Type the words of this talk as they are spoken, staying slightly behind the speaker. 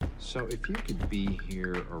So if you could be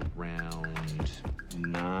here around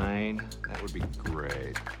 9, that would be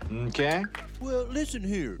great. Okay? Well, listen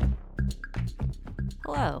here.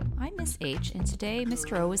 Hello, I'm Miss H, and today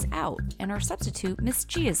Mr. O is out, and our substitute, Miss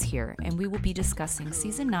G, is here, and we will be discussing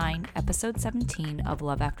Season 9, Episode 17 of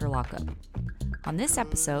Love After Lockup. On this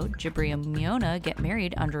episode, Jibri and Miona get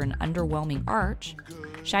married under an underwhelming arch,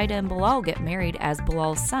 Shaida and Bilal get married as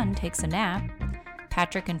Bilal's son takes a nap,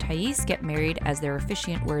 Patrick and Thais get married as their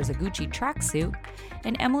officiant wears a Gucci tracksuit,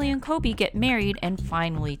 and Emily and Kobe get married and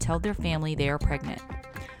finally tell their family they are pregnant.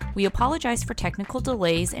 We apologize for technical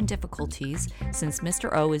delays and difficulties, since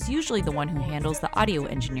Mr. O is usually the one who handles the audio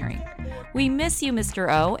engineering. We miss you, Mr.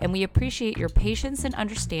 O, and we appreciate your patience and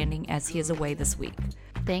understanding as he is away this week.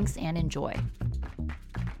 Thanks and enjoy.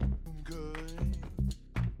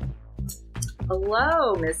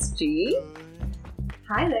 Hello, Miss G.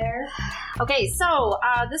 Hi there. Okay, so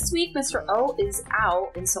this week Mr. O is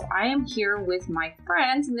out, and so I am here with my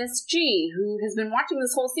friend, Miss G, who has been watching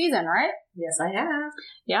this whole season, right? Yes, I have.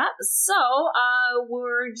 Yeah, so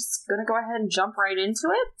we're just going to go ahead and jump right into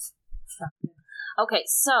it. Okay,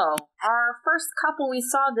 so our first couple we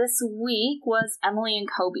saw this week was Emily and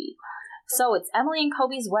Kobe. So it's Emily and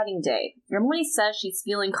Kobe's wedding day. Emily says she's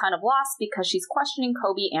feeling kind of lost because she's questioning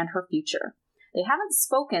Kobe and her future. They haven't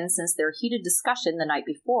spoken since their heated discussion the night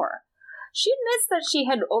before. She admits that she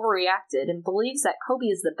had overreacted and believes that Kobe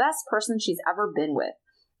is the best person she's ever been with.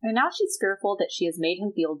 And now she's fearful that she has made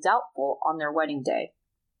him feel doubtful on their wedding day.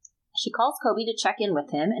 She calls Kobe to check in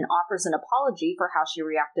with him and offers an apology for how she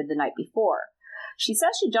reacted the night before. She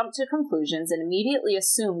says she jumped to conclusions and immediately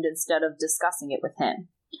assumed instead of discussing it with him.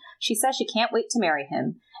 She says she can't wait to marry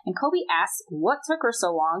him, and Kobe asks what took her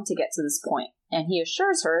so long to get to this point, and he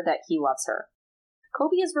assures her that he loves her.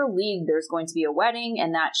 Kobe is relieved there's going to be a wedding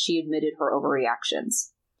and that she admitted her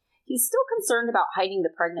overreactions. He's still concerned about hiding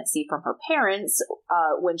the pregnancy from her parents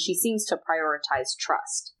when she seems to prioritize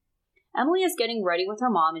trust. Emily is getting ready with her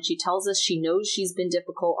mom, and she tells us she knows she's been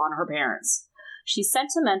difficult on her parents. She's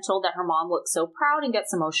sentimental that her mom looks so proud and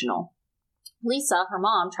gets emotional. Lisa, her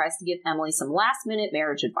mom, tries to give Emily some last-minute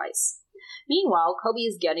marriage advice. Meanwhile, Kobe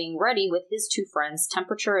is getting ready with his two friends,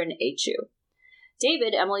 Temperature and Achu.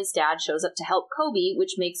 David, Emily's dad, shows up to help Kobe,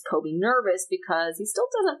 which makes Kobe nervous because he still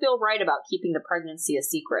doesn't feel right about keeping the pregnancy a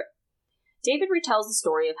secret. David retells the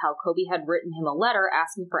story of how Kobe had written him a letter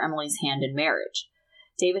asking for Emily's hand in marriage.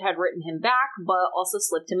 David had written him back, but also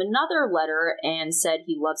slipped him another letter and said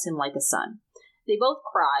he loves him like a son. They both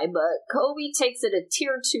cry, but Kobe takes it a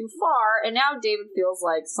tier too far, and now David feels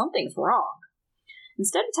like something's wrong.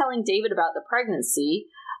 Instead of telling David about the pregnancy,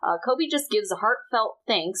 Kobe just gives a heartfelt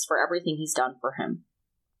thanks for everything he's done for him.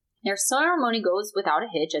 Their ceremony goes without a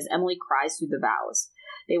hitch as Emily cries through the vows.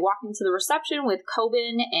 They walk into the reception with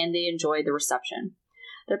Kobin, and they enjoy the reception.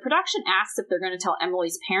 The production asks if they're going to tell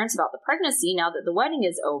Emily's parents about the pregnancy now that the wedding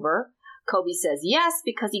is over. Kobe says yes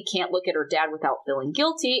because he can't look at her dad without feeling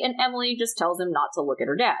guilty, and Emily just tells him not to look at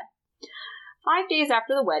her dad. 5 days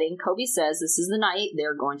after the wedding, Kobe says this is the night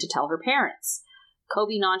they're going to tell her parents.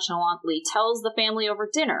 Kobe nonchalantly tells the family over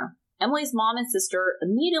dinner. Emily's mom and sister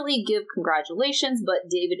immediately give congratulations, but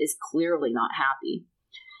David is clearly not happy.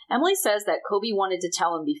 Emily says that Kobe wanted to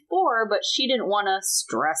tell him before, but she didn't want to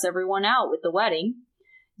stress everyone out with the wedding.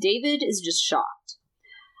 David is just shocked.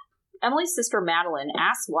 Emily's sister Madeline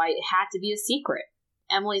asks why it had to be a secret.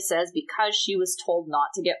 Emily says because she was told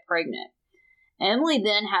not to get pregnant. Emily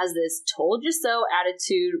then has this told you so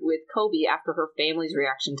attitude with Kobe after her family's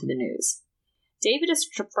reaction to the news. David is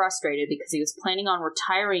frustrated because he was planning on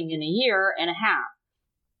retiring in a year and a half.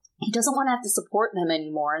 He doesn't want to have to support them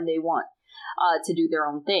anymore, and they want to do their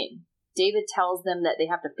own thing. David tells them that they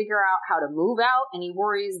have to figure out how to move out, and he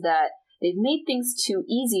worries that they've made things too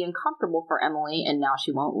easy and comfortable for Emily, and now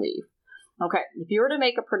she won't leave. Okay, if you were to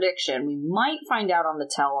make a prediction, we might find out on the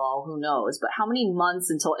tell-all, who knows, but how many months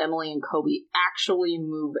until Emily and Kobe actually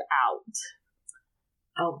move out?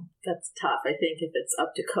 Oh, that's tough. I think if it's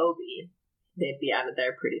up to Kobe, they'd be out of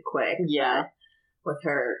there pretty quick. Yeah. With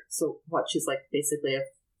her, so what, she's like basically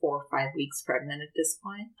 4 or 5 weeks pregnant at this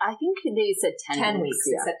point? I think they said 10 weeks.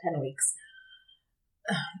 Yeah. They said 10 weeks.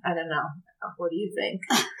 I don't know. What do you think?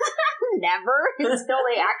 Never until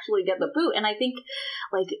they actually get the boot. And I think,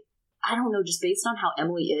 I don't know, just based on how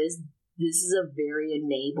Emily is, this is a very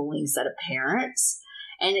enabling set of parents.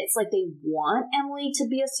 And it's like they want Emily to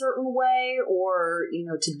be a certain way or,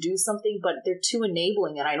 to do something, but they're too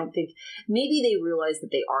enabling. And I don't think, maybe they realize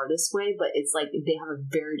that they are this way, but it's like they have a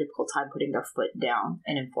very difficult time putting their foot down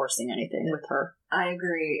and enforcing anything with her. I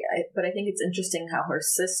agree. But I think it's interesting how her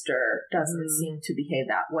sister doesn't seem to behave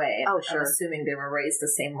that way. Oh, sure. I'm assuming they were raised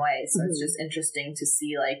the same way. So it's just interesting to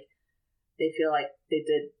see, they feel like they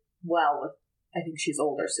did well with, I think she's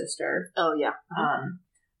older sister. Oh, yeah.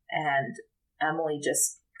 And Emily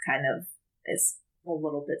just kind of is a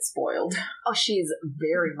little bit spoiled. Oh, she's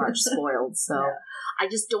very much spoiled. So Yeah. I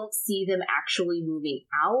just don't see them actually moving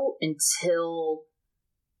out until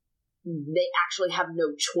they actually have no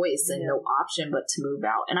choice and no option but to move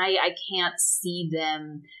out. And I can't see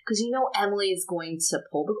them, because Emily is going to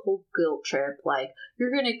pull the whole guilt trip, like,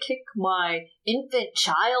 you're going to kick my infant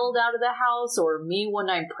child out of the house, or me when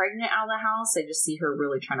I'm pregnant out of the house. I just see her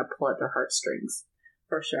really trying to pull at their heartstrings.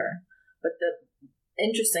 For sure. But the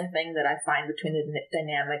interesting thing that I find between the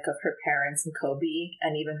dynamic of her parents and Kobe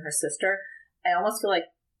and even her sister, I almost feel like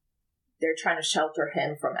they're trying to shelter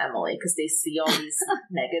him from Emily because they see all these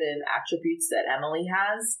negative attributes that Emily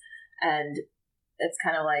has. And it's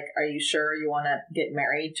kind of like, are you sure you want to get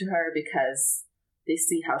married to her? Because they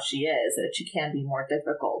see how she is, that she can be more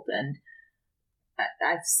difficult. And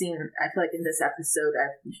I feel like in this episode,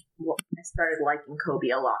 I started liking Kobe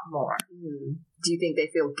a lot more. Do you think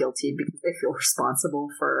they feel guilty because they feel responsible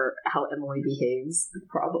for how Emily behaves?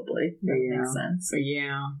 Probably. That makes sense.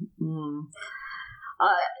 Yeah.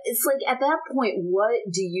 It's like, at that point, what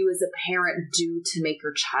do you as a parent do to make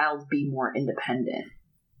your child be more independent?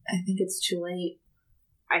 I think it's too late.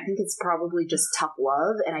 I think it's probably just tough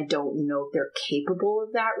love, and I don't know if they're capable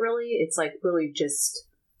of that, really. It's like, really just,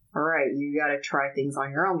 all right, you got to try things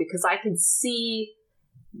on your own, because I can see,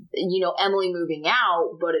 Emily moving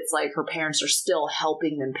out, but it's like her parents are still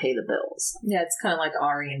helping them pay the bills. Yeah, it's kind of like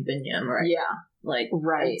Ari and Binyam, right? Yeah. Like,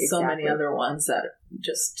 right, so exactly. many other ones that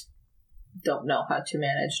just don't know how to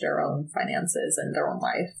manage their own finances and their own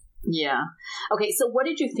life. Yeah. Okay, so what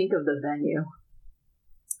did you think of the venue?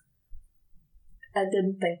 I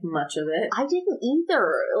didn't think much of it. I didn't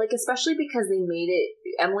either. Like, especially because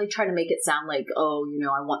Emily tried to make it sound like, oh,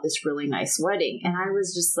 I want this really nice wedding. And I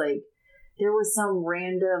was just like, there was some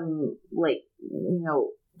random, like,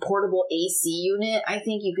 portable AC unit, I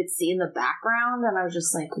think you could see in the background. And I was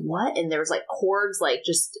just like, what? And there was like cords, like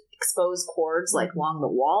just exposed cords, like along the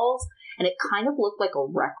walls. And it kind of looked like a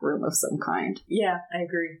rec room of some kind. Yeah, I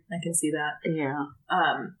agree. I can see that. Yeah.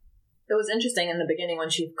 It was interesting in the beginning when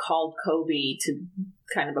she called Kobe to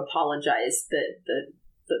kind of apologize.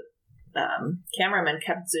 The cameraman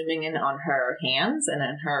kept zooming in on her hands and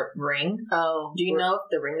on her ring. Oh. Do you know if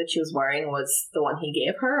the ring that she was wearing was the one he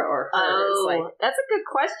gave her or hers? Oh, that's a good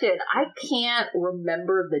question. I can't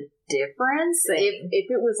remember the difference.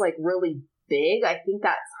 If it was like really big, I think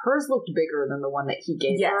that hers looked bigger than the one that he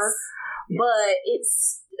gave her. Yes. But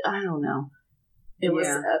it's, I don't know. It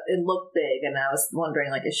looked big, and I was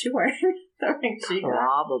wondering, like, is she wearing the ring she got?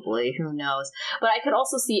 Probably. Who knows? But I could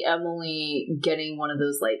also see Emily getting one of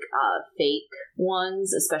those, like, fake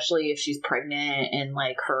ones, especially if she's pregnant and,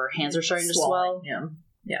 like, her hands are starting to swell. Yeah.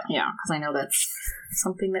 Yeah. Yeah, because I know that's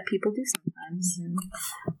something that people do sometimes.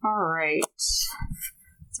 Mm-hmm. All right. Is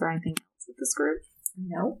there anything else with this group?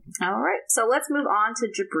 No. All right. So let's move on to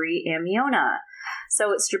Jibri and Miona.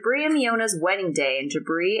 So it's Jibri and Miona's wedding day, and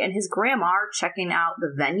Jibri and his grandma are checking out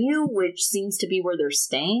the venue, which seems to be where they're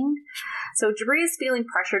staying. So Jibri is feeling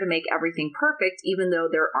pressure to make everything perfect, even though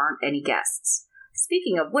there aren't any guests.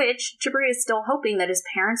 Speaking of which, Jibri is still hoping that his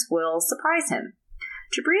parents will surprise him.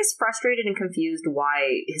 Jibri is frustrated and confused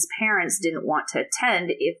why his parents didn't want to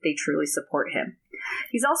attend if they truly support him.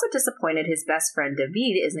 He's also disappointed his best friend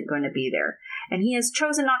David isn't going to be there, and he has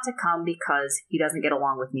chosen not to come because he doesn't get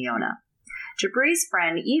along with Miona. Jibri's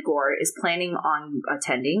friend Igor is planning on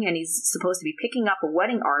attending, and he's supposed to be picking up a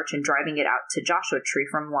wedding arch and driving it out to Joshua Tree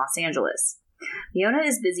from Los Angeles. Miona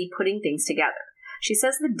is busy putting things together. She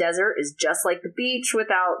says the desert is just like the beach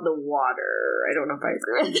without the water. I don't know if I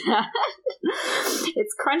agree with that.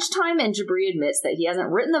 It's crunch time, and Jibri admits that he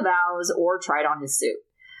hasn't written the vows or tried on his suit.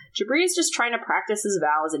 Jibri is just trying to practice his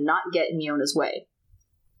vows and not get in Miona's way.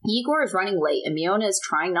 Igor is running late, and Miona is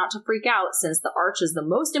trying not to freak out since the arch is the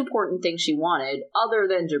most important thing she wanted, other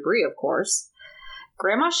than Jibri, of course.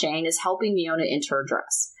 Grandma Shane is helping Miona into her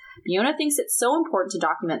dress. Miona thinks it's so important to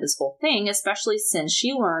document this whole thing, especially since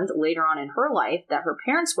she learned later on in her life that her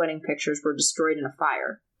parents' wedding pictures were destroyed in a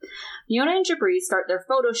fire. Miona and Jibri start their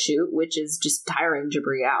photo shoot, which is just tiring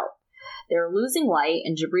Jibri out. They're losing light,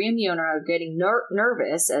 and Jibri and Miona are getting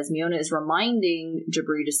nervous as Miona is reminding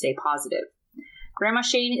Jibri to stay positive. Grandma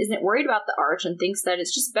Shane isn't worried about the arch and thinks that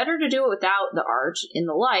it's just better to do it without the arch in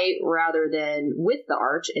the light rather than with the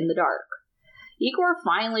arch in the dark. Igor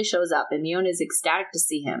finally shows up, and Miona is ecstatic to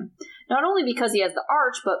see him, not only because he has the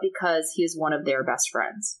arch, but because he is one of their best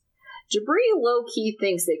friends. Jibri low-key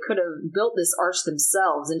thinks they could have built this arch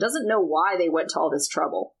themselves and doesn't know why they went to all this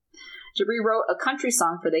trouble. Jibri wrote a country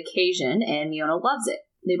song for the occasion, and Miona loves it.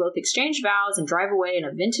 They both exchange vows and drive away in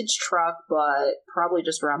a vintage truck, but probably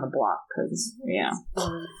just around the block, because, yeah.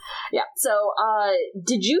 Yeah, so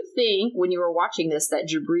did you think, when you were watching this, that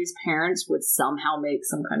Jabri's parents would somehow make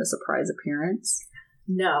some kind of surprise appearance?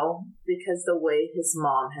 No, because the way his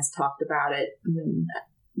mom has talked about it,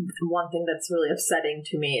 one thing that's really upsetting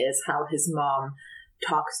to me is how his mom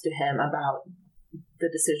talks to him about the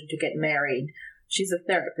decision to get married. She's a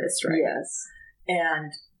therapist, right? Yes.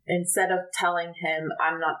 And instead of telling him,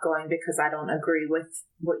 I'm not going because I don't agree with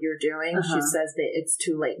what you're doing, she says that it's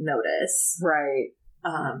too late notice. Right.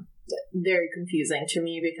 Very confusing to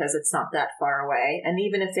me because it's not that far away. And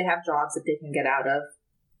even if they have jobs that they can get out of,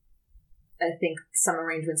 I think some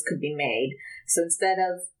arrangements could be made. So instead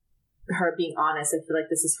of her being honest, I feel like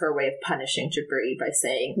this is her way of punishing Jibri by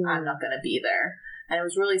saying, I'm not going to be there. And it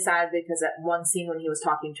was really sad because at one scene when he was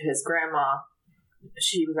talking to his grandma,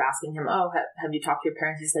 she was asking him, oh, have you talked to your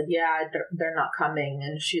parents? He said, yeah, they're not coming.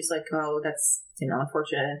 And she's like, oh, that's,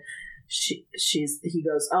 unfortunate. He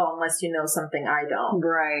goes, oh, unless you know something I don't.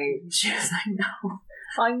 Right. She was like, no.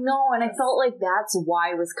 I know, and I felt like that's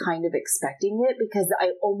why I was kind of expecting it, because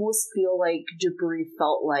I almost feel like Jibri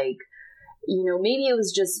felt like, maybe it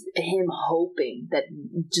was just him hoping that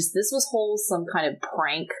just this was some kind of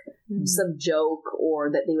prank, some joke,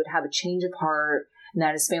 or that they would have a change of heart, and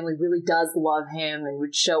that his family really does love him and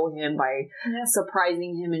would show him by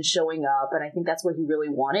surprising him and showing up. And I think that's what he really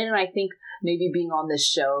wanted. And I think maybe being on this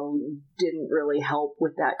show didn't really help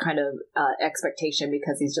with that kind of expectation,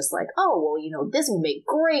 because he's just like, oh, well, this would make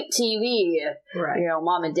great TV if,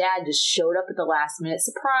 mom and dad just showed up at the last minute,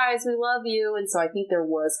 surprise, we love you. And so I think there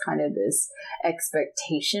was kind of this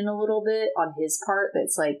expectation a little bit on his part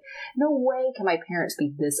that's like, no way can my parents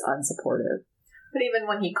be this unsupportive. But even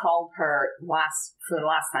when he called her for the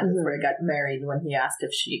last time before they got married, when he asked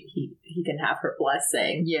if he can have her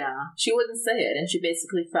blessing, she wouldn't say it, and she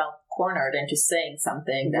basically felt cornered into saying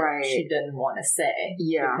something that she didn't want to say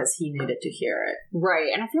because he needed to hear it.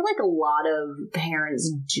 Right, and I feel like a lot of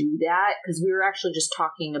parents do that, because we were actually just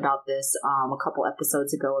talking about this a couple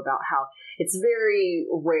episodes ago about how it's very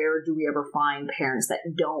rare do we ever find parents that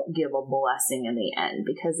don't give a blessing in the end,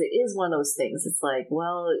 because it is one of those things. It's like,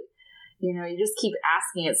 well, you just keep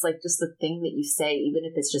asking. It's like just the thing that you say, even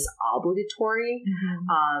if it's just obligatory.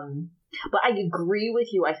 But I agree with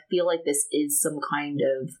you. I feel like this is some kind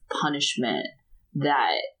of punishment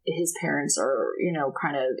that his parents are,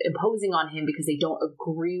 kind of imposing on him because they don't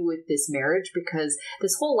agree with this marriage, because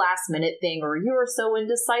this whole last minute thing, or you're so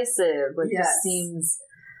indecisive, just seems...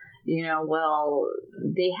 well,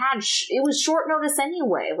 they had, it was short notice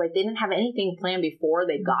anyway. Like, they didn't have anything planned before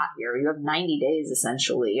they got here. You have 90 days,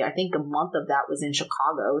 essentially. I think a month of that was in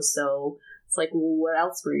Chicago. So it's like, well, what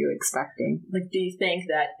else were you expecting? Like, do you think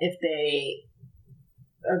that if they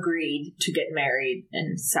agreed to get married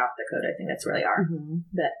in South Dakota, I think that's where they are,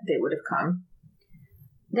 that they would have come?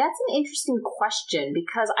 That's an interesting question,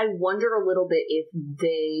 because I wonder a little bit if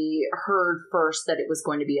they heard first that it was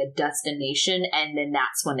going to be a destination, and then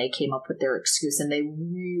that's when they came up with their excuse, and they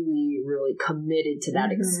really, really committed to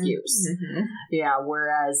that excuse. Yeah,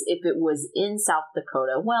 whereas if it was in South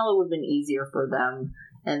Dakota, well, it would have been easier for them.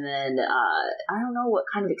 And then I don't know what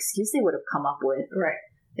kind of excuse they would have come up with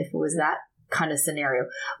if it was that kind of scenario.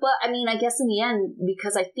 But, I mean, I guess in the end,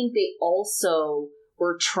 because I think they also...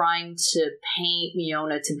 were trying to paint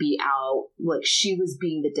Miona to be out, like she was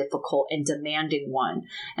being the difficult and demanding one.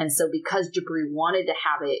 And so because Jibri wanted to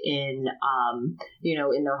have it in,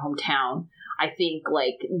 in their hometown, I think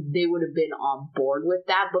like they would have been on board with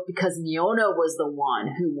that. But because Miona was the one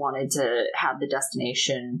who wanted to have the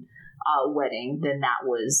destination wedding, then that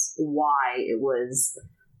was why it was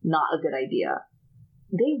not a good idea.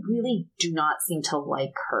 They really do not seem to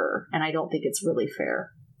like her, and I don't think it's really fair.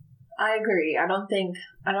 I agree. I don't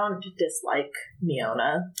dislike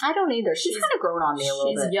Miona. I don't either. She's kind of grown on me a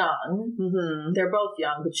little bit. She's young. They're both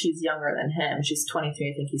young, but she's younger than him. She's 23.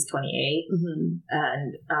 I think he's 28.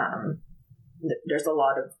 And there's a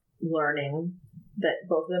lot of learning that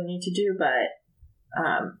both of them need to do, but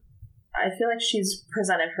I feel like she's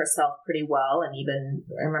presented herself pretty well. And even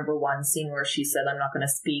I remember one scene where she said, I'm not going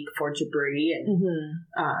to speak for Jibri.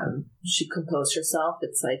 And she composed herself.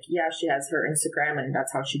 It's like, yeah, she has her Instagram and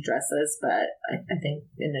that's how she dresses. But I think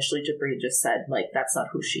initially Jibri just said, like, that's not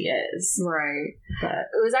who she is. Right.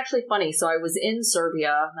 But it was actually funny. So I was in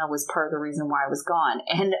Serbia. That was part of the reason why I was gone.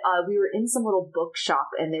 And we were in some little bookshop,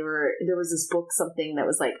 and there was this book, something that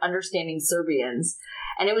was like Understanding Serbians.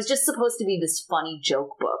 And it was just supposed to be this funny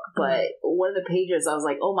joke book. But one of the pages, I was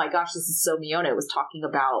like, oh my gosh, this is so Miona. It was talking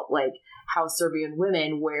about like how Serbian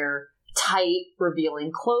women wear tight,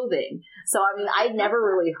 revealing clothing. So, I mean, I'd never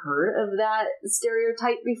really heard of that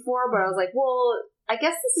stereotype before, but I was like, well, I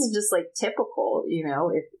guess this is just like typical, you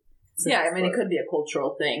know? I mean, it could be a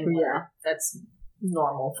cultural thing. Yeah. That's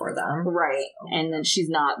normal for them. Right. And then she's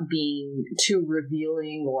not being too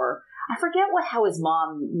revealing, or I forget how his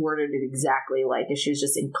mom worded it exactly, like if she was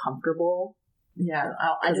just uncomfortable. Yeah,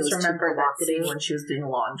 I just remember that scene when she was doing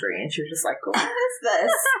laundry and she was just like, what is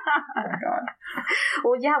this? Oh my god.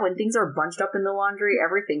 Well, yeah, when things are bunched up in the laundry,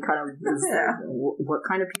 everything kind of is what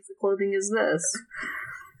kind of piece of clothing is this?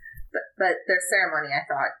 But their ceremony,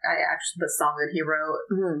 the song that he wrote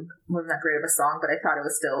wasn't that great of a song, but I thought it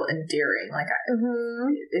was still endearing. Like,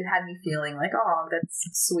 it had me feeling like, oh, that's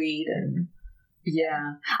sweet. And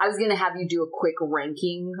yeah, I was gonna have you do a quick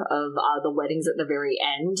ranking of the weddings at the very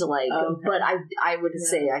end, but I would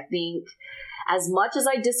say I think, as much as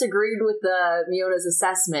I disagreed with Miona's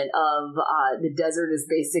assessment of the desert is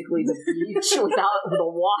basically the beach without the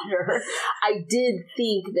water, I did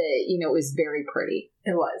think that it was very pretty.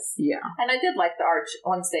 It was, yeah, and I did like the arch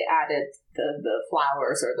once they added the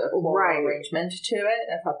flowers or the floral arrangement to it.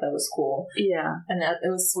 I thought that was cool. Yeah, and it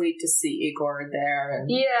was sweet to see Igor there, and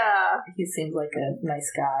he seemed like a nice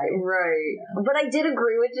guy, right? Yeah. But I did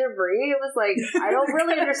agree with Jibri. It was like, I don't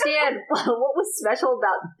really understand what was special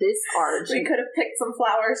about this arch. We could have picked some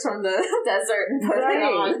flowers from the desert and put it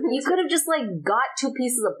on. You could have just got 2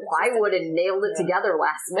 pieces of plywood and nailed it together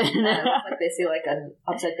last minute. Yeah, it was like basically like an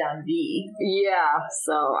upside down V. Yeah.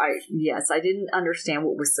 So I didn't understand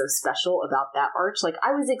what was so special about that arch. Like,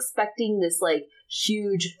 I was expecting this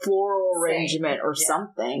huge floral arrangement or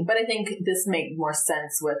something. But I think this made more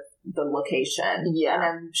sense with the location. Yeah. And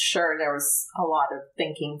I'm sure there was a lot of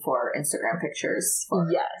thinking for Instagram pictures.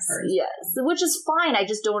 Yes. Which is fine. I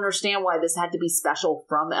just don't understand why this had to be special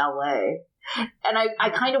from LA. And I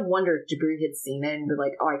kind of wonder if Jibri had seen it and be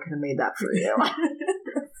like, oh, I could have made that for you.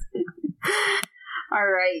 All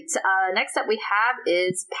right. Next up we have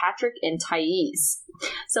is Patrick and Thais.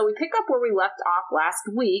 So we pick up where we left off last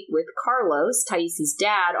week with Carlos, Thais'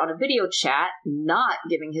 dad, on a video chat, not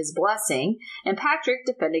giving his blessing, and Patrick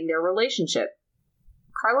defending their relationship.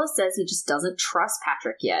 Carlos says he just doesn't trust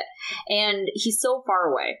Patrick yet, and he's so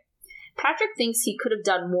far away. Patrick thinks he could have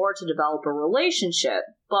done more to develop a relationship,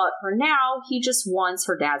 but for now, he just wants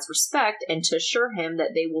her dad's respect and to assure him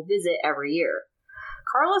that they will visit every year.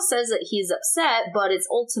 Carlos says that he's upset, but it's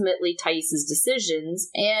ultimately Thais' decisions,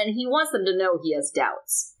 and he wants them to know he has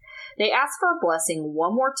doubts. They ask for a blessing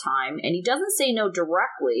one more time, and he doesn't say no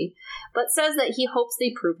directly, but says that he hopes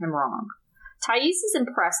they prove him wrong. Thais is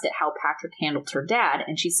impressed at how Patrick handled her dad,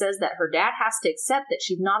 and she says that her dad has to accept that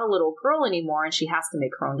she's not a little girl anymore and she has to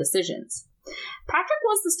make her own decisions. Patrick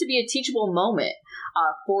wants this to be a teachable moment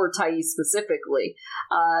for Thais specifically,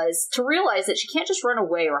 to realize that she can't just run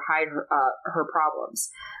away or hide her problems.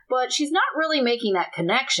 But she's not really making that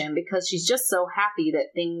connection because she's just so happy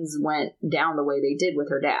that things went down the way they did with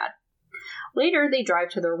her dad. Later, they drive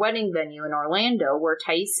to their wedding venue in Orlando, where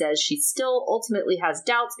Thais says she still ultimately has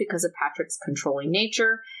doubts because of Patrick's controlling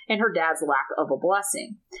nature and her dad's lack of a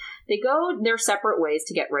blessing. They go their separate ways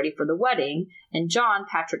to get ready for the wedding, and John,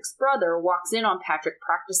 Patrick's brother, walks in on Patrick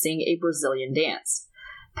practicing a Brazilian dance.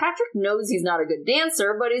 Patrick knows he's not a good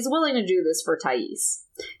dancer, but he's willing to do this for Thais.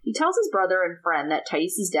 He tells his brother and friend that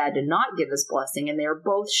Thais' dad did not give his blessing, and they are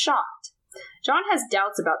both shocked. John has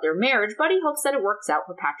doubts about their marriage, but he hopes that it works out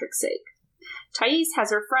for Patrick's sake. Thais has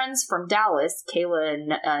her friends from Dallas, Kayla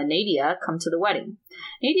and Nadia, come to the wedding.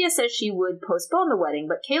 Nadia says she would postpone the wedding,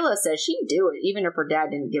 but Kayla says she'd do it even if her dad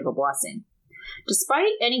didn't give a blessing.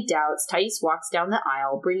 Despite any doubts, Thais walks down the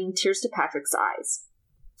aisle, bringing tears to Patrick's eyes.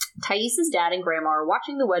 Thais' dad and grandma are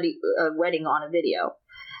watching the wedding on a video.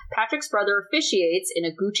 Patrick's brother officiates in a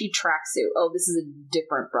Gucci tracksuit. Oh, this is a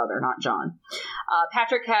different brother, not John.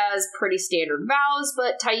 Patrick has pretty standard vows,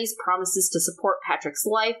 but Thais promises to support Patrick's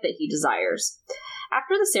life that he desires.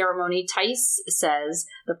 After the ceremony, Thais says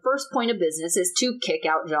the first point of business is to kick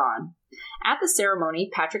out John. At the ceremony,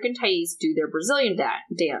 Patrick and Thais do their Brazilian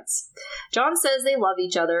dance. John says they love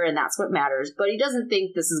each other and that's what matters, but he doesn't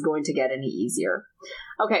think this is going to get any easier.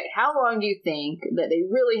 Okay, how long do you think that they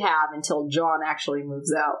really have until John actually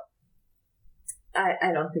moves out?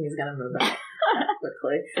 I don't think he's going to move out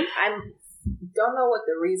quickly. I don't know what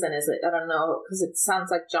the reason is. I don't know, because it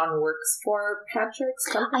sounds like John works for Patrick's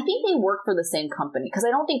company. I think they work for the same company, because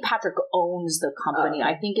I don't think Patrick owns the company.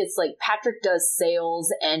 I think it's like Patrick does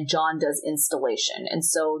sales and John does installation. And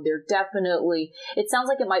so they're definitely, it sounds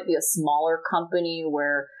like it might be a smaller company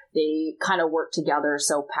where they kind of work together.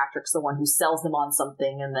 So Patrick's the one who sells them on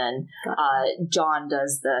something, and then John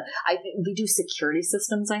does I think they do security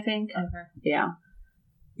systems, I think. Okay. Yeah.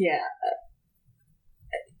 Yeah.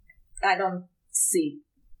 I don't see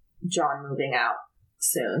John moving out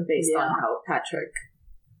soon based on how Patrick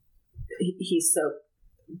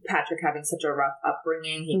having such a rough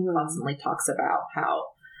upbringing. He constantly talks about how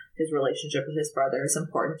his relationship with his brother is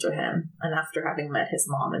important to him, and after having met his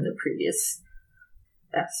mom in the previous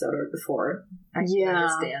episode or before, I can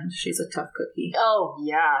understand she's a tough cookie. Oh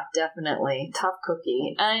yeah, definitely tough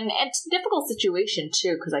cookie, and it's a difficult situation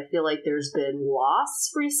too, because I feel like there's been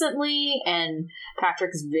loss recently, and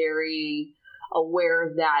Patrick's very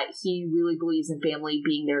aware that he really believes in family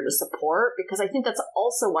being there to support, because I think that's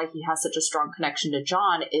also why he has such a strong connection to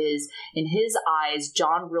John. Is in his eyes,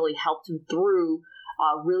 John really helped him through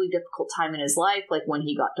a really difficult time in his life, like when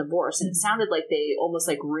he got divorced, and it sounded like they almost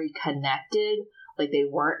like reconnected. Like they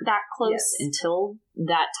weren't that close until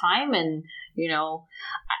that time. And, you know,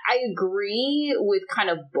 I agree with kind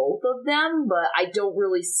of both of them, but I don't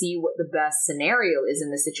really see what the best scenario is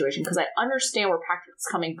in this situation, because I understand where Patrick's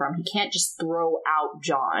coming from. He can't just throw out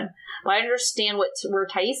John. But I understand where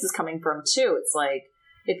Thais is coming from, too. It's like,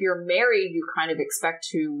 if you're married, you kind of expect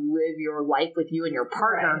to live your life with you and your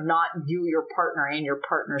partner, not you, your partner, and your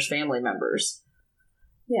partner's family members.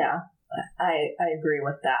 Yeah, I agree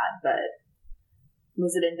with that, but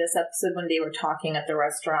was it in this episode when they were talking at the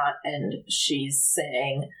restaurant and she's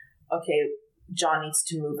saying, okay, John needs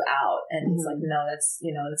to move out, and he's like, no,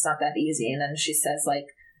 that's not that easy. And then she says, like,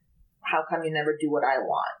 how come you never do what I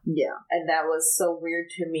want? Yeah. And that was so weird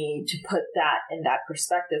to me to put that in that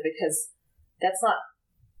perspective, because that's not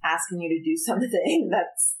asking you to do something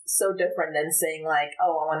that's so different than saying, like,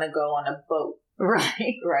 oh, I want to go on a boat.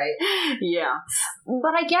 Right. Right. Yeah.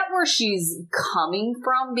 But I get where she's coming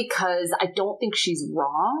from, because I don't think she's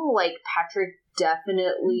wrong. Like, Patrick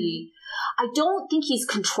definitely, I don't think he's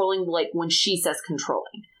controlling, like, when she says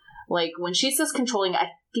controlling. Like, when she says controlling, I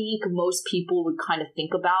think most people would kind of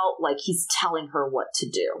think about, like, he's telling her what to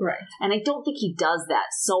do. Right. And I don't think he does that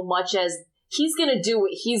so much as he's going to do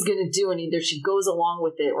what he's going to do, and either she goes along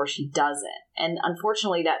with it or she doesn't. And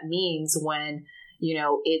unfortunately, that means when, you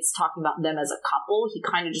know, it's talking about them as a couple, he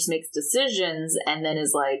kind of just makes decisions and then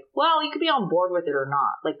is like, well, you could be on board with it or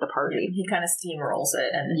not, like the party. He kind of steamrolls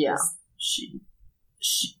it, and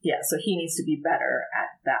so he needs to be better at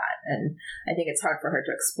that. And I think it's hard for her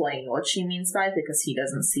to explain what she means by it, because he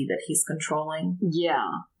doesn't see that he's controlling.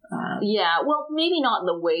 Yeah. Well, maybe not in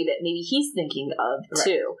the way that maybe he's thinking of,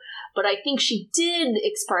 too. But I think she did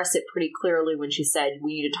express it pretty clearly when she said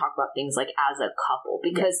we need to talk about things like as a couple,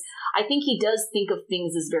 because I think he does think of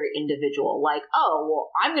things as very individual. Like, oh,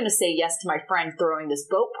 well, I'm going to say yes to my friend throwing this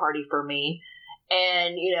boat party for me.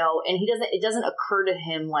 And, you know, and it doesn't occur to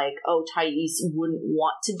him like, oh, Thais wouldn't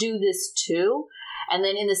want to do this too. And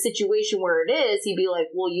then in the situation where it is, he'd be like,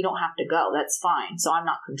 well, you don't have to go. That's fine. So I'm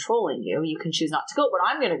not controlling you. You can choose not to go, but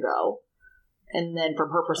I'm going to go. And then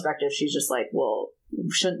from her perspective, she's just like, well,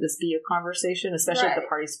 shouldn't this be a conversation? Especially if the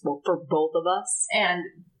party's for both of us. And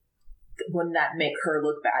wouldn't that make her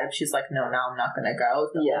look bad if she's like, no, I'm not going to go?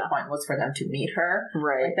 The whole point was for them to meet her.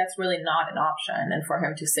 Right. Like, that's really not an option. And for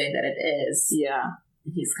him to say that it is,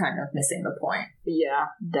 he's kind of missing the point. Yeah,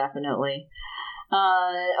 definitely.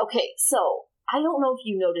 Okay, so I don't know if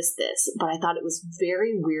you noticed this, but I thought it was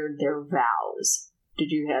very weird, their vows. Did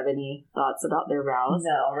you have any thoughts about their vows?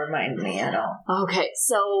 No, remind me, I don't. Okay,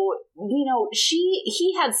 so, you know,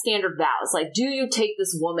 he had standard vows, like, do you take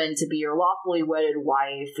this woman to be your lawfully wedded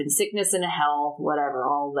wife, in sickness and health, whatever,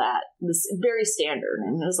 all that. This very standard.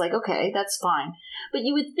 And it was like, okay, that's fine. But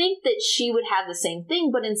you would think that she would have the same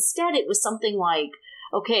thing, but instead it was something like,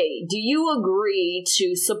 okay, do you agree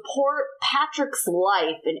to support Patrick's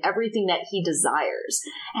life and everything that he desires?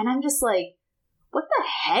 And I'm just like, what the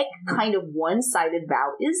heck kind of one-sided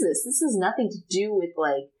vow is this? This has nothing to do with,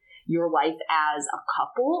 like, your life as a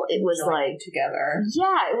couple. It was like together.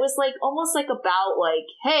 Yeah, it was like almost like about like,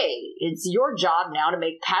 hey, it's your job now to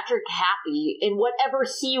make Patrick happy in whatever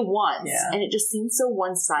he wants. Yeah. And it just seems so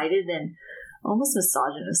one-sided and almost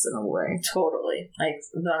misogynist in a way. Totally. I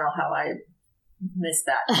don't know how I missed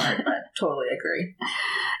that part, but totally agree.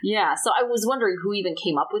 Yeah, so I was wondering who even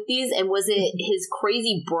came up with these, and was it his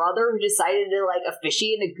crazy brother who decided to like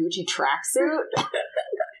officiate in a Gucci tracksuit?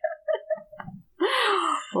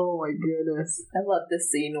 Oh my goodness. I love this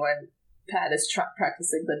scene when Pat is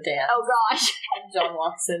practicing the dance. Oh gosh. And John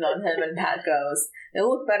walks in on him and Pat goes, it'll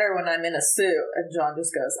look better when I'm in a suit. And John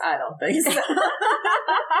just goes, I don't think so.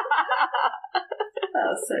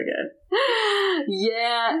 That was so good.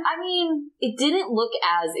 Yeah, I mean, it didn't look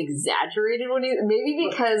as exaggerated when maybe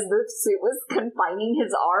because the suit was confining his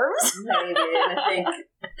arms. Maybe, and I think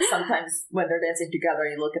sometimes when they're dancing together,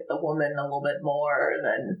 you look at the woman a little bit more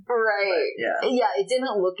than... Right. Yeah, it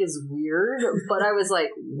didn't look as weird, but I was like,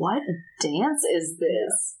 what dance is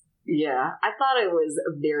this? Yeah, I thought it was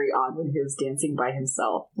very odd when he was dancing by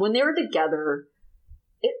himself. When they were together...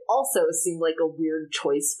 It also seemed like a weird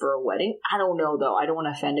choice for a wedding. I don't know, though. I don't want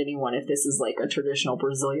to offend anyone if this is like a traditional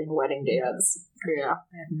Brazilian wedding dance. Yeah.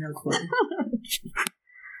 I have no clue.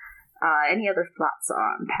 Any other thoughts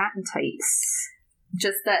on Pat and Thais?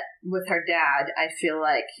 Just that with her dad, I feel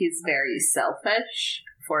like he's very selfish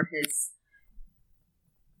for his...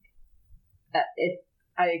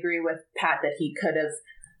 I agree with Pat that he could have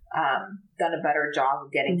done a better job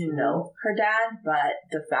of getting to know her dad, but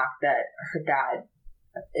the fact that her dad...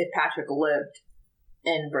 If Patrick lived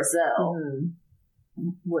in Brazil,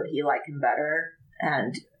 would he like him better?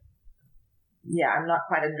 And yeah, I'm not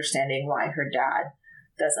quite understanding why her dad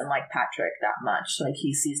doesn't like Patrick that much. Like,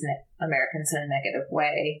 he sees Americans in a negative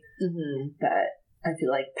way, but I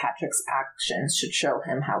feel like Patrick's actions should show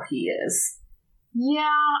him how he is. Yeah,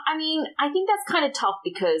 I mean, I think that's kind of tough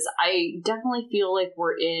because I definitely feel like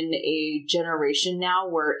we're in a generation now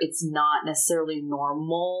where it's not necessarily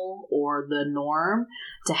normal or the norm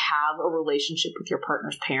to have a relationship with your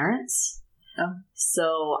partner's parents. Oh.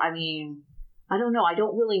 So, I mean, I don't know. I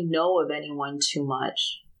don't really know of anyone too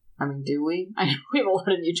much. I mean, do we? I know we have a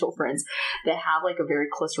lot of mutual friends that have like a very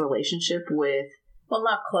close relationship with... Well,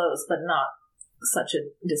 not close, but not such a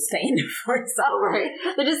disdain for himself. Right.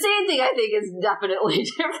 The disdain thing, I think, is definitely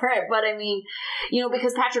different. But I mean,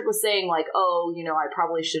 because Patrick was saying like, oh, I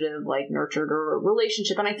probably should have like nurtured a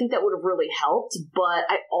relationship. And I think that would have really helped. But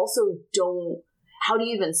I also don't, how do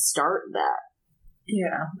you even start that?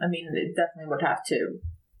 Yeah. I mean, it definitely would have to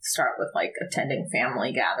start with like attending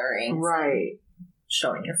family gatherings. Right.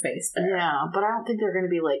 Showing your face there. Yeah. But I don't think they're going to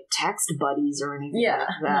be like text buddies or anything like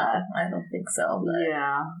that. No, I don't think so. But.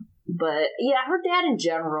 Yeah. But yeah, her dad in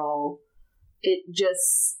general, it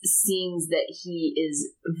just seems that he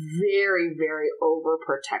is very, very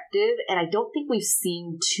overprotective. And I don't think we've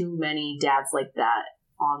seen too many dads like that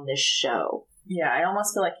on this show. Yeah, I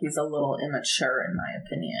almost feel like he's a little immature, in my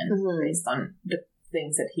opinion, based on the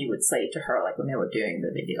things that he would say to her, like when they were doing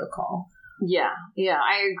the video call. Yeah,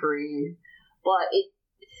 I agree. But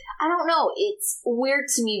I don't know. It's weird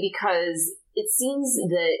to me because it seems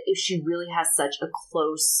that if she really has such a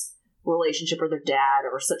close relationship with her dad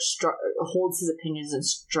or holds his opinions in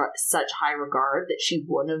such high regard that she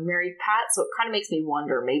wouldn't have married Pat. So it kind of makes me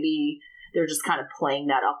wonder, maybe they're just kind of playing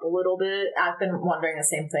that up a little bit. I've been wondering the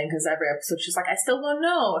same thing because every episode she's like, I still don't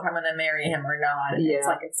know if I'm going to marry him or not. And it's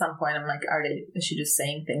like at some point I'm like, is she just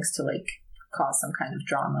saying things to like cause some kind of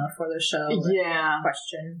drama for the show? Yeah.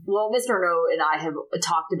 Question. Well, Mr. No and I have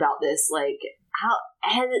talked about this, like, how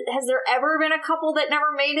has there ever been a couple that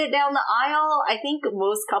never made it down the aisle? I think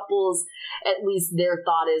most couples, at least their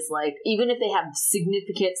thought is like, even if they have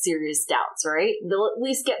significant serious doubts, right? They'll at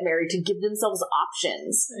least get married to give themselves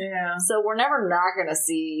options. Yeah. So we're never not going to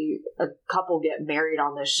see a couple get married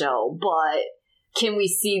on this show, but can we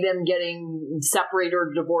see them getting separated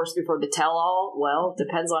or divorced before the tell-all? Well, it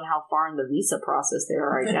depends on how far in the visa process they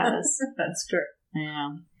are, I guess. That's true. Yeah.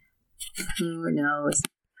 Who knows?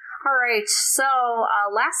 All right, so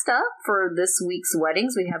last up for this week's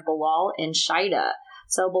weddings, we have Bilal and Shaida.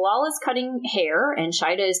 So Bilal is cutting hair, and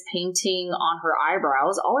Shaida is painting on her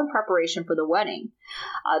eyebrows, all in preparation for the wedding.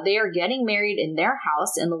 They are getting married in their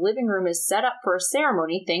house, and the living room is set up for a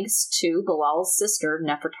ceremony thanks to Bilal's sister,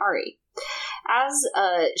 Nefertari. As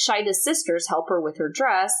Shaida's sisters help her with her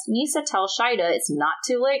dress, Nisa tells Shaida it's not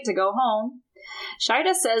too late to go home.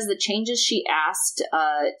 Shaida says the changes she asked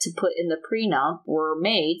to put in the prenup were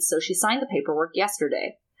made, so she signed the paperwork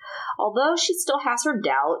yesterday. Although she still has her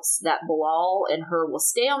doubts that Bilal and her will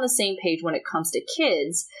stay on the same page when it comes to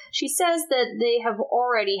kids, she says that they have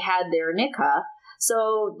already had their nikah,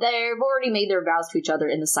 so they've already made their vows to each other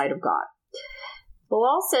in the sight of God.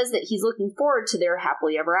 Bilal says that he's looking forward to their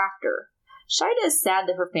happily ever after. Shaida is sad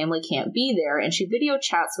that her family can't be there, and she video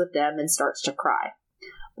chats with them and starts to cry.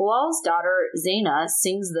 Bilal's daughter, Zaina,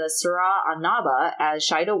 sings the Surah An-Naba as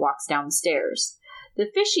Shaida walks down the stairs. The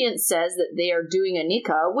officiant says that they are doing a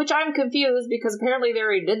nikah, which I'm confused because apparently they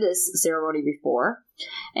already did this ceremony before.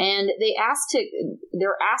 And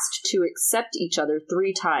they're asked to accept each other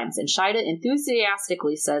 3 times, and Shida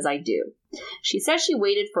enthusiastically says, I do. She says she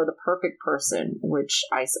waited for the perfect person, which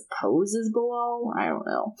I suppose is Bilal? I don't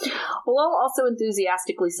know. Bilal also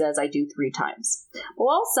enthusiastically says, I do 3 times.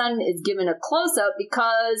 Bilal's son is given a close-up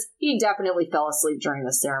because he definitely fell asleep during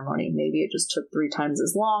the ceremony. Maybe it just took 3 times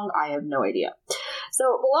as long. I have no idea.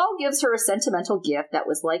 So Bilal gives her a sentimental gift that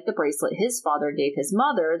was like the bracelet his father gave his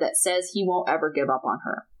mother that says he won't ever give up on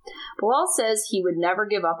her. Bilal says he would never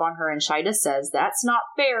give up on her, and Shida says that's not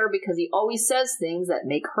fair because he always says things that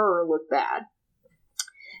make her look bad.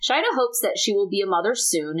 Shida hopes that she will be a mother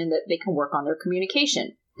soon and that they can work on their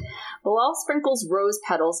communication. Bilal sprinkles rose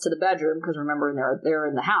petals to the bedroom, because remember, they're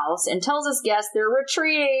in the house, and tells his guests they're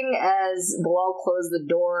retreating as Bilal closes the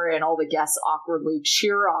door and all the guests awkwardly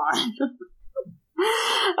cheer on.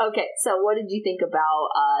 Okay, so what did you think about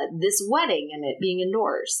this wedding and it being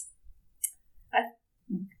indoors?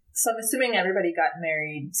 So I'm assuming everybody got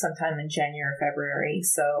married sometime in January or February,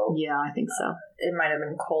 so... Yeah, I think so. It might have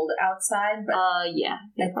been cold outside, but... Yeah.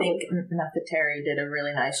 I think Nefertari did a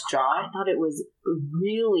really nice job. I thought it was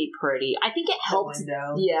really pretty. I think it helped...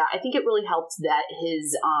 Yeah, I think it really helped that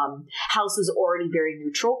his house was already very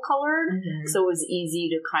neutral colored, so it was easy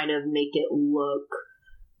to kind of make it look...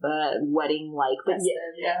 wedding-like, but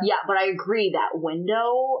yeah, but I agree that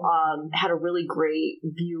window had a really great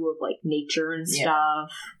view of like nature and stuff.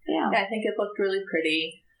 Yeah, I think it looked really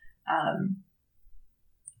pretty. I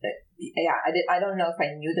don't know if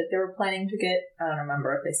I knew that they were planning to get. I don't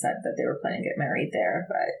remember if they said that they were planning to get married there,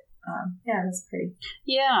 but. It was pretty.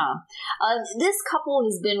 Yeah. This couple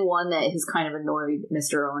has been one that has kind of annoyed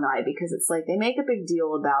Mr. O and I because it's like they make a big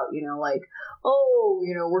deal about, like,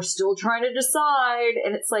 we're still trying to decide.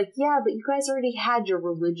 And it's like, yeah, but you guys already had your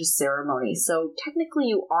religious ceremony. So technically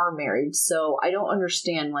you are married. So I don't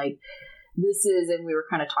understand, like, this is, and we were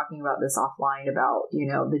kind of talking about this offline about,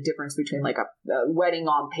 the difference between like a wedding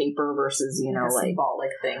on paper versus, like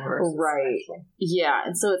symbolic thing versus right. Yeah.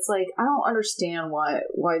 And so it's like, I don't understand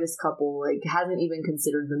why this couple like hasn't even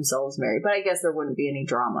considered themselves married, but I guess there wouldn't be any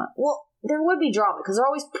drama. Well, there would be drama because they're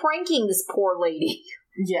always pranking this poor lady.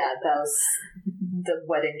 Yeah. That was the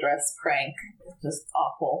wedding dress prank. Just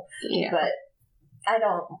awful. Yeah. But I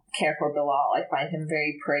don't care for Bilal. I find him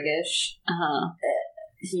very priggish.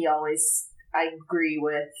 He always, I agree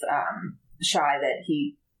with Shy that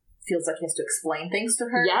he feels like he has to explain things to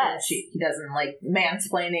her. Yes. He doesn't, like,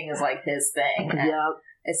 mansplaining is like his thing. Yep.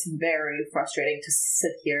 It's very frustrating to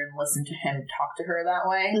sit here and listen to him talk to her that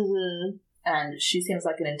way. Mm-hmm. And she seems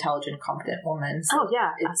like an intelligent, competent woman. So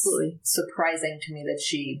it's absolutely surprising to me that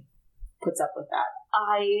she puts up with that.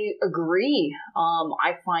 I agree.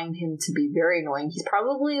 I find him to be very annoying. He's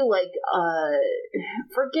probably like,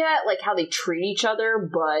 forget like how they treat each other,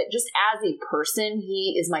 but just as a person,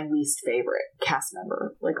 he is my least favorite cast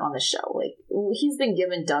member, like on the show. Like he's been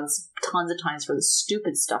given tons of times for the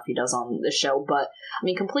stupid stuff he does on the show, but I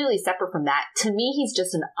mean, completely separate from that, to me, he's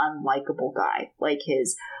just an unlikable guy. Like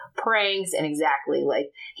his pranks and exactly like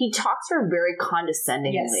he talks to her very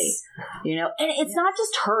condescendingly, and it's not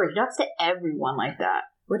just her, he talks to everyone like that,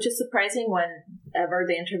 which is surprising. Whenever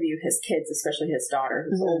they interview his kids, especially his daughter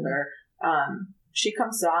who's older, she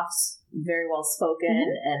comes off very well spoken,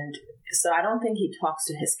 and so I don't think he talks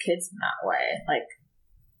to his kids in that way. Like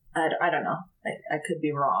I don't know. I could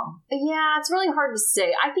be wrong. Yeah, it's really hard to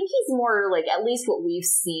say. I think he's more like, at least what we've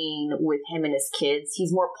seen with him and his kids,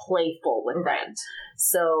 he's more playful with them.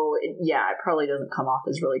 So, yeah, it probably doesn't come off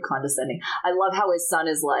as really condescending. I love how his son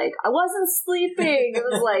is like, I wasn't sleeping. It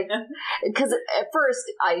was like, because at first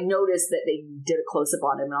I noticed that they did a close-up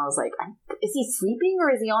on him, and I was like, is he sleeping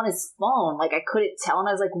or is he on his phone? Like, I couldn't tell, and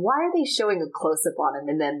I was like, why are they showing a close-up on him?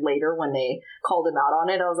 And then later when they called him out on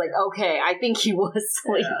it, I was like, okay, I think he was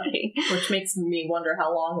sleeping. Yeah. Which makes me wonder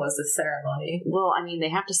how long was the ceremony. Well, I mean, they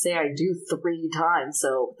have to say I do 3 times,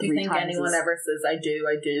 so 3 times. Do you think anyone ever says I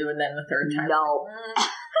do, and then the third time? No.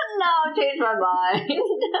 No, change my mind.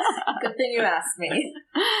 Good thing you asked me.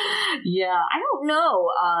 Yeah, I don't know.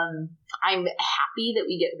 I'm happy that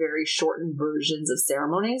we get very shortened versions of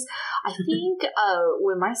ceremonies. I think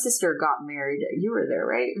when my sister got married, you were there,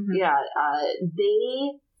 right? Mm-hmm. Yeah,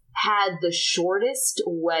 they had the shortest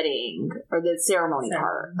wedding or the ceremony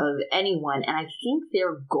part of anyone, and I think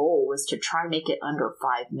their goal was to try and make it under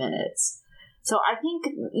 5 minutes. So I think,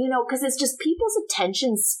 because it's just people's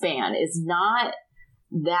attention span is not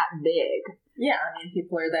that big. Yeah, I mean,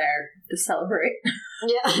 people are there to celebrate.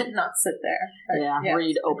 Yeah. Not sit there. Yeah,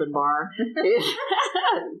 read open bar.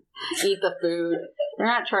 Eat the food. They're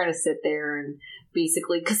not trying to sit there and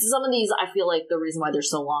basically, because some of these, I feel like the reason why they're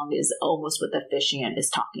so long is almost what the officiant is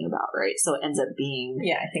talking about, right? So it ends up being...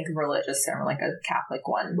 Yeah, I think religious ceremony, like a Catholic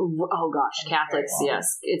one. Oh gosh, Catholics,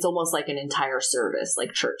 yes. It's almost like an entire service,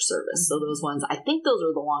 like church service. So those ones, I think those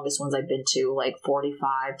are the longest ones I've been to, like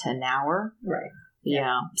 45 to an hour. Right.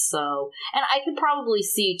 Yeah. So, and I could probably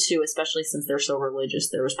see too, especially since they're so religious,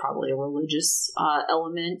 there was probably a religious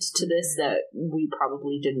element to this that we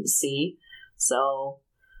probably didn't see. So,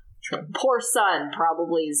 poor son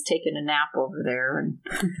probably is taking a nap over there, and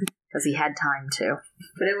because he had time to.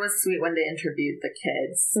 But it was sweet when they interviewed the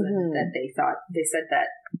kids that they said that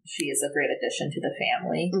she is a great addition to the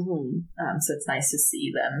family. Mm-hmm. So it's nice to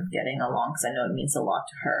see them getting along, because I know it means a lot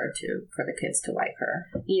to her for the kids to like her.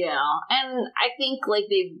 Yeah, and I think like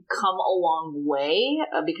they've come a long way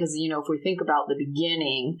because if we think about the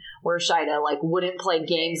beginning where Shida like wouldn't play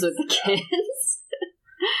games with the kids.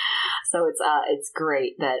 So it's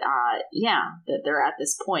great that that they're at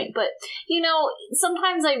this point. But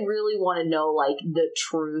sometimes I really want to know like the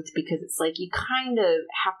truth, because it's like you kind of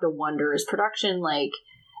have to wonder, is production like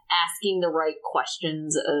asking the right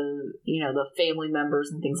questions of the family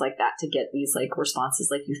members and things like that to get these like responses,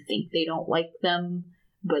 like you think they don't like them,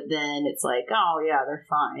 but then it's like, oh yeah, they're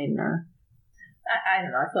fine. Or I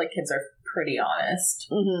don't know, I feel like kids are pretty honest.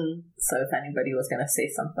 Mm-hmm. So if anybody was going to say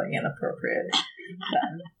something inappropriate,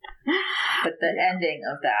 then. But the ending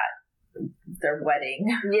of their wedding,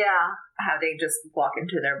 how they just walk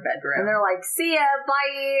into their bedroom and they're like, see ya,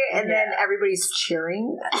 bye, and then everybody's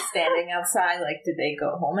cheering, standing outside. Like, did they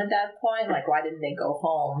go home at that point? Like, why didn't they go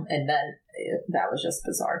home? And then that was just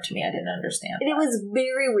bizarre to me. I didn't understand and it was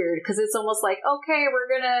very weird, because it's almost like, okay, we're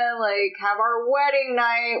gonna like have our wedding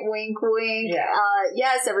night, wink wink,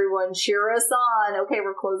 yes everyone, cheer us on. Okay,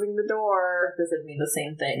 we're closing the door. Does it mean the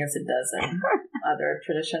same thing as it does in other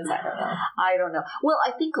traditions? I don't know. Well,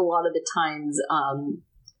 I think a lot of the times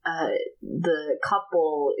the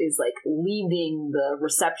couple is like leaving the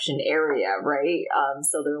reception area, right?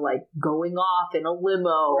 So they're like going off in a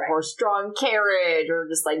limo or strong carriage, or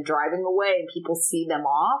just like driving away, and people see them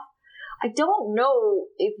off. I don't know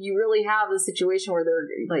if you really have the situation where they're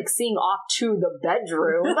like seeing off to the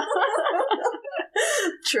bedroom.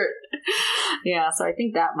 True. Yeah, so I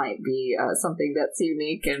think that might be something that's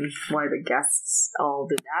unique, and why the guests all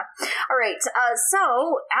did that. All right,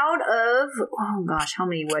 so out of, oh gosh, how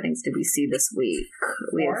many weddings did we see this week?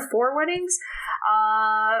 We had 4 weddings.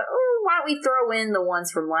 Why don't we throw in the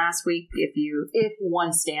ones from last week if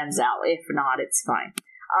one stands out. If not, it's fine.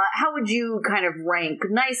 How would you kind of rank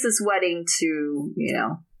nicest wedding to,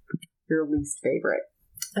 your least favorite?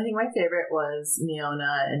 I think my favorite was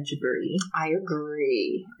Miona and Jibri. I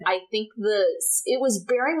agree. I think it was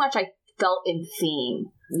very much, I felt, in theme.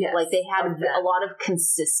 Yes. Like they had a lot of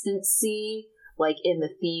consistency, like in the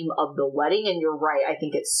theme of the wedding. And you're right, I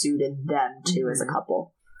think it suited them too as a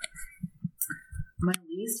couple. My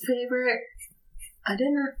least favorite, I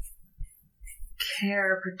didn't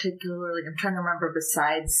care particularly. I'm trying to remember,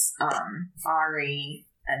 besides Ari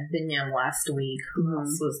and Binyam last week, who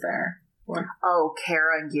else was there? Oh,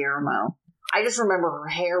 Kara and Guillermo. I just remember her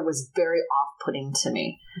hair was very off-putting to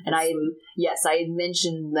me. And I had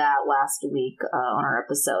mentioned that last week on our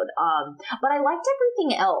episode. But I liked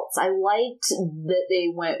everything else. I liked that they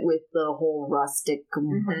went with the whole rustic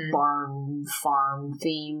barn farm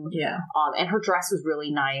theme. Yeah. And her dress was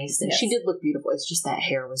really nice, and she did look beautiful. It's just that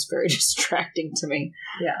hair was very distracting to me.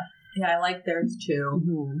 Yeah. Yeah, I liked theirs too.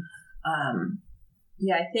 Mm-hmm.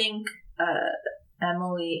 I think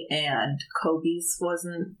Emily and Kobe's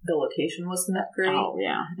the location wasn't that great. Oh,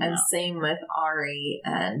 yeah. And same with Ari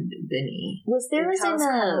and Vinny. Was theirs in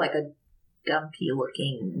kind of like a dumpy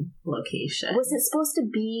looking location? Was it supposed to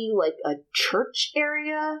be like a church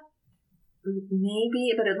area?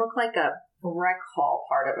 Maybe, but it looked like a rec hall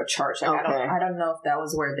part of a church. Like, I don't know if that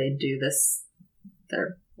was where they do this.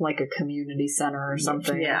 They're like a community center or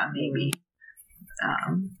something. Yeah, maybe.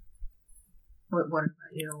 What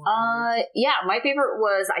about you? My favorite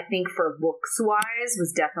was, I think, for looks wise,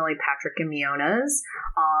 was definitely Patrick and Miona's.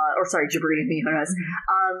 Jibri and Miona's.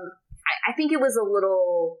 I think it was a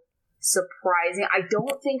little surprising. I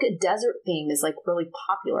don't think a desert theme is like really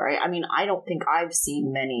popular. I mean, I don't think I've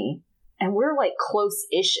seen many. And we're like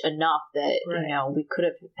close-ish enough that, we could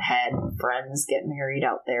have had friends get married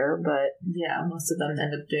out there, but yeah, most of them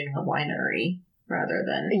end up doing the winery rather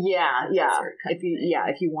than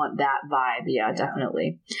if you want that vibe,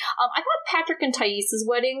 definitely. I thought Patrick and Thais'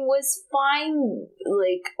 wedding was fine,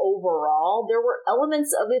 like overall. There were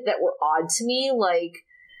elements of it that were odd to me, like,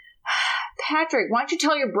 Patrick, why don't you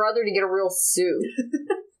tell your brother to get a real suit?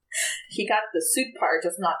 He got the suit part,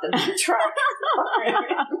 just not the truck.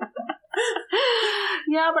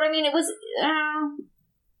 Yeah, but I mean, it was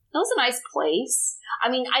a nice place. I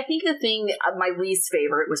mean, I think the thing, my least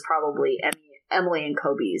favorite was probably Emily and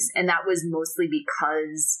Kobe's, and that was mostly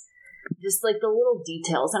because just like the little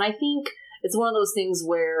details. And I think it's one of those things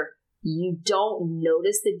where you don't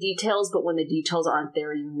notice the details, but when the details aren't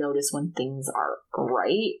there, you notice when things are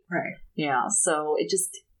right. Right. Yeah, so it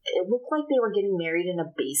looked like they were getting married in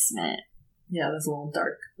a basement. Yeah, it was a little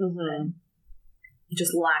dark. Mm-hmm.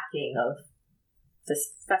 Just lacking of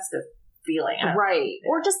this festive feeling. Right.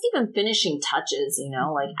 Or just even finishing touches,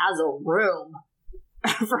 like as a room.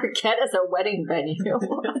 Forget as a wedding venue.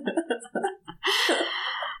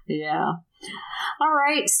 Yeah. All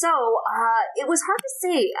right. So it was hard to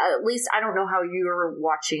say. At least I don't know how you were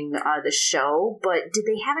watching the show, but did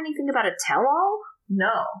they have anything about a tell-all?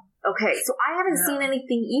 No. Okay, so I haven't seen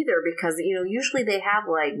anything either because, usually they have,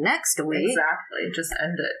 next week. Exactly, just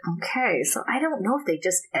end it. Okay, so I don't know if they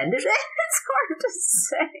just ended it. It's hard to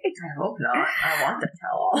say. I hope not. I want the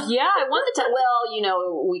tell-all. Yeah, I want the tell.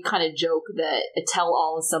 Well, we kind of joke that a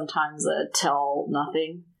tell-all is sometimes a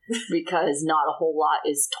tell-nothing because not a whole lot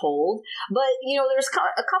is told. But, there's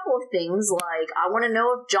a couple of things like, I want to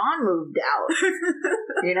know if John moved out.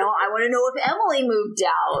 I want to know if Emily moved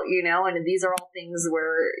out, and these are all things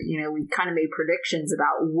where, we kind of made predictions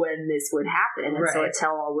about when this would happen. And so a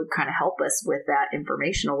tell-all would kind of help us with that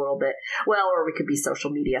information a little bit. Well, or we could be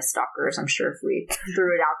social media stalkers. I'm sure if we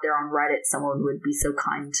threw it out there on Reddit, someone would be so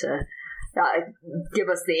kind to give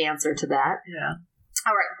us the answer to that. Yeah.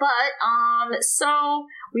 All right, but so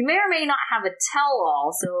we may or may not have a tell-all.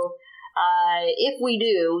 So if we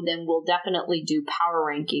do, then we'll definitely do power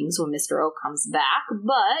rankings when Mr. O comes back.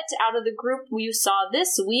 But out of the group you saw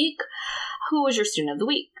this week, who was your student of the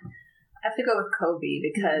week? I have to go with Kobe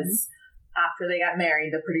because after they got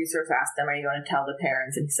married, the producers asked him, "Are you going to tell the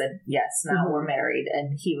parents?" And he said, "Yes, now we're married."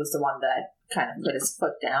 And he was the one that kind of put his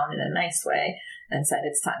foot down in a nice way and said,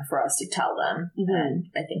 "It's time for us to tell them." And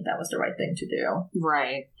I think that was the right thing to do.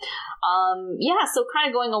 Right. Yeah, so kind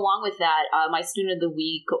of going along with that, my student of the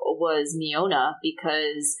week was Miona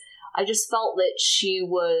because I just felt that she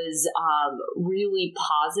was really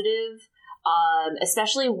positive,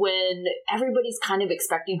 especially when everybody's kind of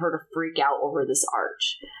expecting her to freak out over this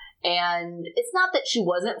arch. And it's not that she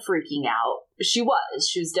wasn't freaking out. She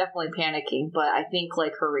was definitely panicking, but I think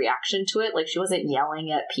her reaction to it, she wasn't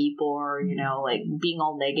yelling at people or, being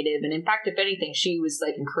all negative. And in fact, if anything, she was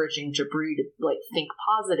encouraging Jibri to think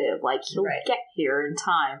positive, he'll get here in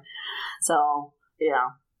time. So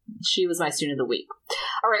yeah, she was my student of the week.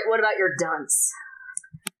 All right. What about your dunce?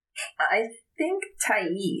 I think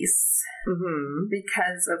Thais,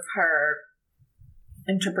 because of her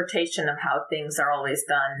interpretation of how things are always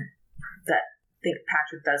done, that I think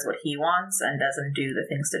Patrick does what he wants and doesn't do the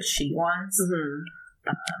things that she wants.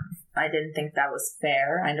 I didn't think that was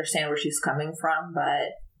fair. I understand where she's coming from,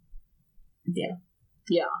 but yeah.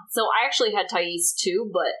 So I actually had Thais too,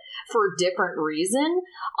 but for a different reason.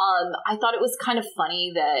 I thought it was kind of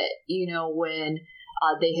funny that, when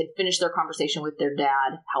they had finished their conversation with their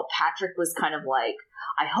dad, how Patrick was kind of like,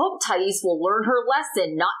 I hope Thais will learn her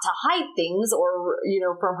lesson not to hide things or,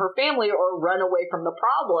 from her family or run away from the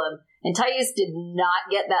problem. And Thais did not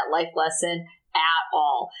get that life lesson at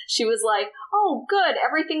all. She was like, oh, good,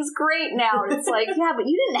 everything's great now. And it's like, yeah, but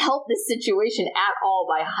you didn't help this situation at all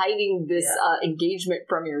by hiding this engagement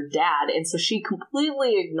from your dad. And so she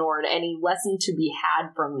completely ignored any lesson to be had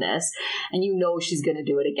from this. And she's going to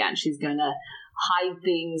do it again. She's going to hide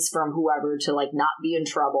things from whoever to not be in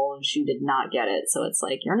trouble, and she did not get it. So it's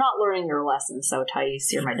you're not learning your lesson. So Thais,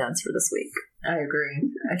 you're my dunce for this week. I agree.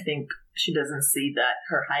 I think she doesn't see that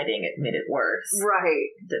her hiding it made it worse. Right.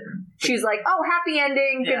 She's like, oh, happy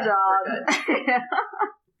ending. Good job. Good.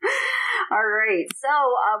 All right.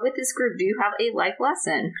 So with this group, do you have a life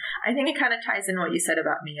lesson? I think it kind of ties in what you said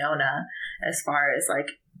about Miona as far as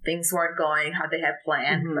things weren't going how they had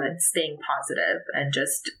planned, but staying positive and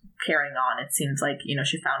just carrying on. It seems like,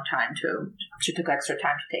 she found time she took extra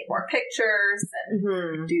time to take more pictures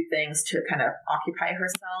and do things to kind of occupy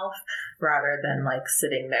herself rather than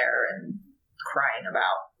sitting there and crying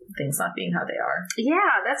about things not being how they are.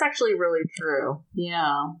 Yeah, that's actually really true.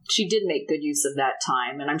 Yeah. She did make good use of that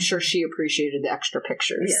time, and I'm sure she appreciated the extra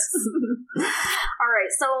pictures. Yes. All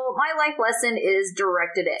right, so my life lesson is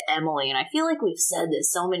directed at Emily, and I feel like we've said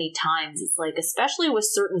this so many times. It's especially with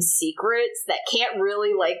certain secrets that can't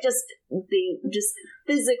really, they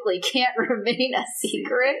physically can't remain a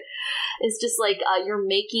secret. It's just like you're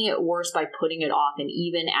making it worse by putting it off. And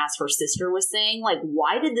even as her sister was saying, like,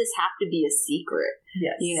 why did this have to be a secret?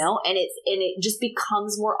 Yes. You know, and it just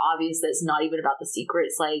becomes more obvious that it's not even about the secret.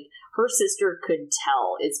 It's like her sister could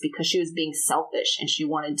tell it's because she was being selfish and she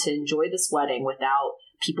wanted to enjoy this wedding without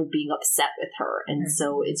people being upset with her. And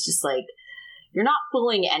so it's just like, you're not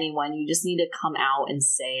fooling anyone. You just need to come out and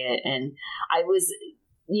say it. And I was,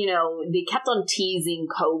 you know, they kept on teasing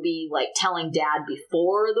Kobe, like telling dad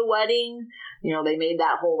before the wedding. You know, they made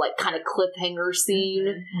that whole like kind of cliffhanger scene.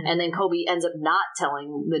 Mm-hmm. And then Kobe ends up not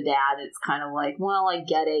telling the dad. It's kind of like, well, I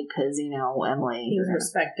get it because, you know, Emily. He was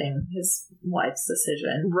respecting his wife's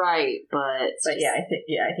decision. Right. But yeah,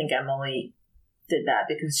 I think Emily did that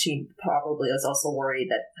because she probably was also worried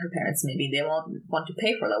that her parents maybe they won't want to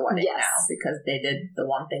pay for the wedding now because they did the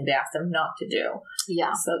one thing they asked them not to do.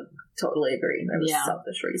 Yeah. So totally agree. There was a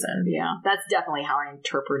selfish reason. Yeah. That's definitely how I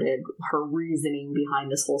interpreted her reasoning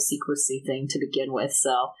behind this whole secrecy thing to begin with.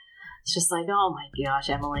 So it's just like, oh my gosh,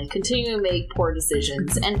 Emily, continue to make poor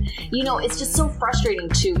decisions. And, you know, it's just so frustrating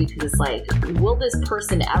too because it's like, will this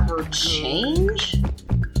person ever change?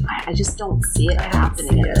 I just don't see it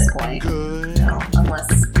happening at this point. No,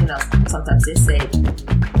 unless, you know, sometimes they say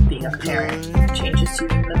being a parent changes you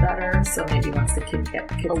for the better. So maybe once the kids get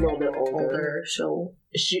a little bit older, she'll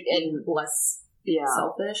and less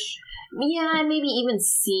selfish. Yeah, and maybe even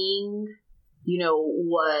seeing, you know,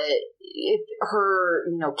 what if her,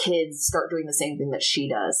 you know, kids start doing the same thing that she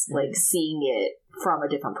does, like seeing it from a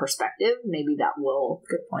different perspective, maybe that will,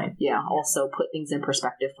 good point. Yeah, also put things in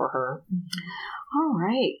perspective for her. All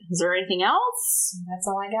right. Is there anything else? That's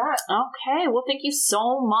all I got. Okay. Well, thank you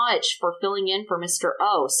so much for filling in for Mr.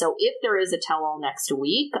 O. So if there is a tell-all next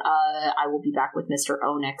week, I will be back with Mr.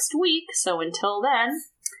 O next week. So until then,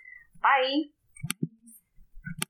 bye.